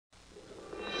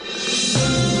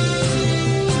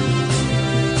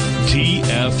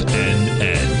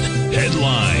TFNN.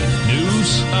 Headline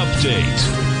News Update.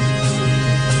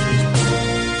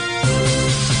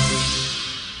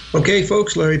 Okay,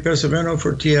 folks, Larry Pesavento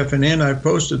for TFNN. I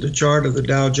posted the chart of the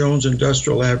Dow Jones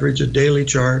Industrial Average, a daily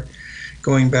chart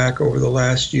going back over the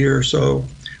last year or so,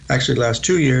 actually last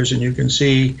 2 years, and you can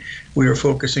see we are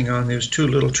focusing on these two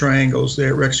little triangles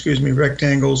there,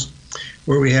 rectangles,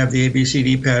 where we have the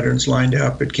ABCD patterns lined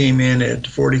up. It came in at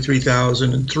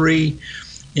 43,003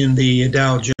 in the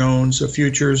Dow Jones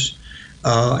futures,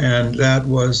 and that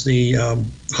was the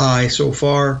high so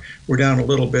far. We're down a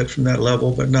little bit from that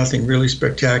level, but nothing really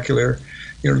spectacular.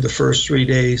 You know, the first 3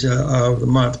 days of the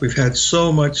month, we've had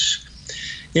so much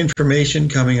information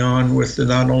coming on with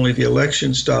not only the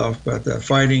election stuff, but the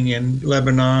fighting in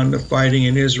Lebanon, the fighting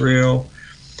in Israel,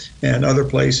 and other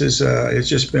places. It's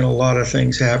just been a lot of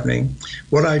things happening.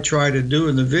 What I try to do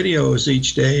in the videos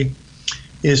each day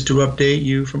is to update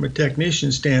you from a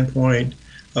technician standpoint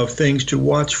of things to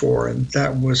watch for, and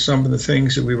that was some of the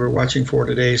things that we were watching for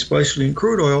today, especially in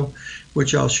crude oil,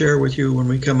 which I'll share with you when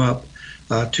we come up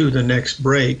to the next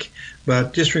break.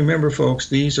 But just remember, folks,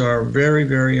 these are very,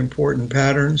 very important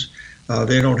patterns.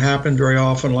 They don't happen very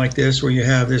often like this, where you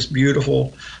have this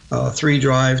beautiful three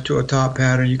drive to a top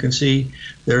pattern. You can see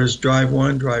there's drive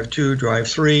 1, drive 2, drive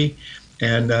 3,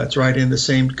 and it's right in the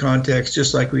same context,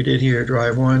 just like we did here,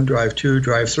 drive 1, drive 2,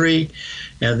 drive 3,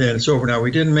 and then it's over. Now, we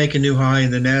didn't make a new high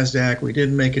in the NASDAQ. We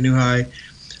didn't make a new high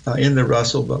in the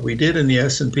Russell, but we did in the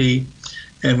S&P,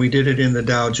 and we did it in the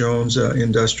Dow Jones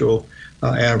Industrial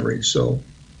Average. So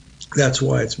that's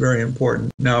why it's very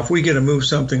important. Now, if we get to move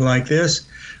something like this,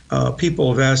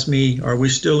 people have asked me, are we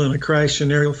still in a crash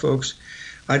scenario, folks?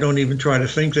 I don't even try to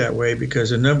think that way, because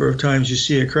the number of times you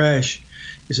see a crash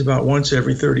is about once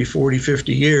every 30, 40,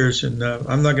 50 years. And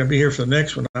I'm not going to be here for the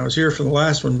next one. I was here for the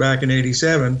last one back in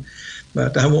 '87,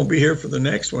 but I won't be here for the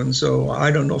next one. So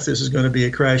I don't know if this is going to be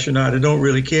a crash or not. I don't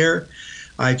really care.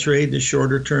 I trade the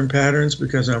shorter term patterns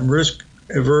because I'm risk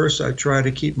averse. I try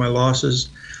to keep my losses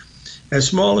as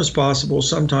small as possible.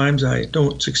 Sometimes I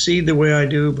don't succeed the way I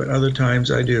do, but other times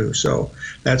I do. So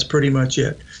that's pretty much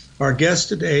it. Our guest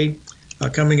today,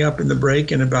 coming up in the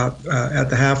break in about at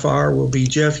the half hour, will be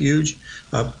Jeff Huge.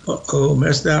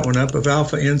 Messed that one up, of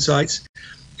Alpha Insights,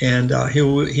 and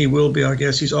he will be our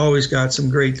guest. He's always got some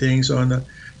great things on the,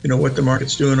 what the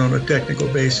market's doing on a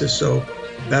technical basis. So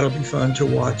that'll be fun to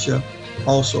watch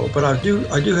also. But I do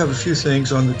have a few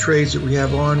things on the trades that we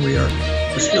have on.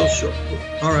 We're still short.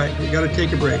 All right, we got to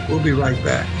take a break. We'll be right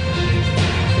back.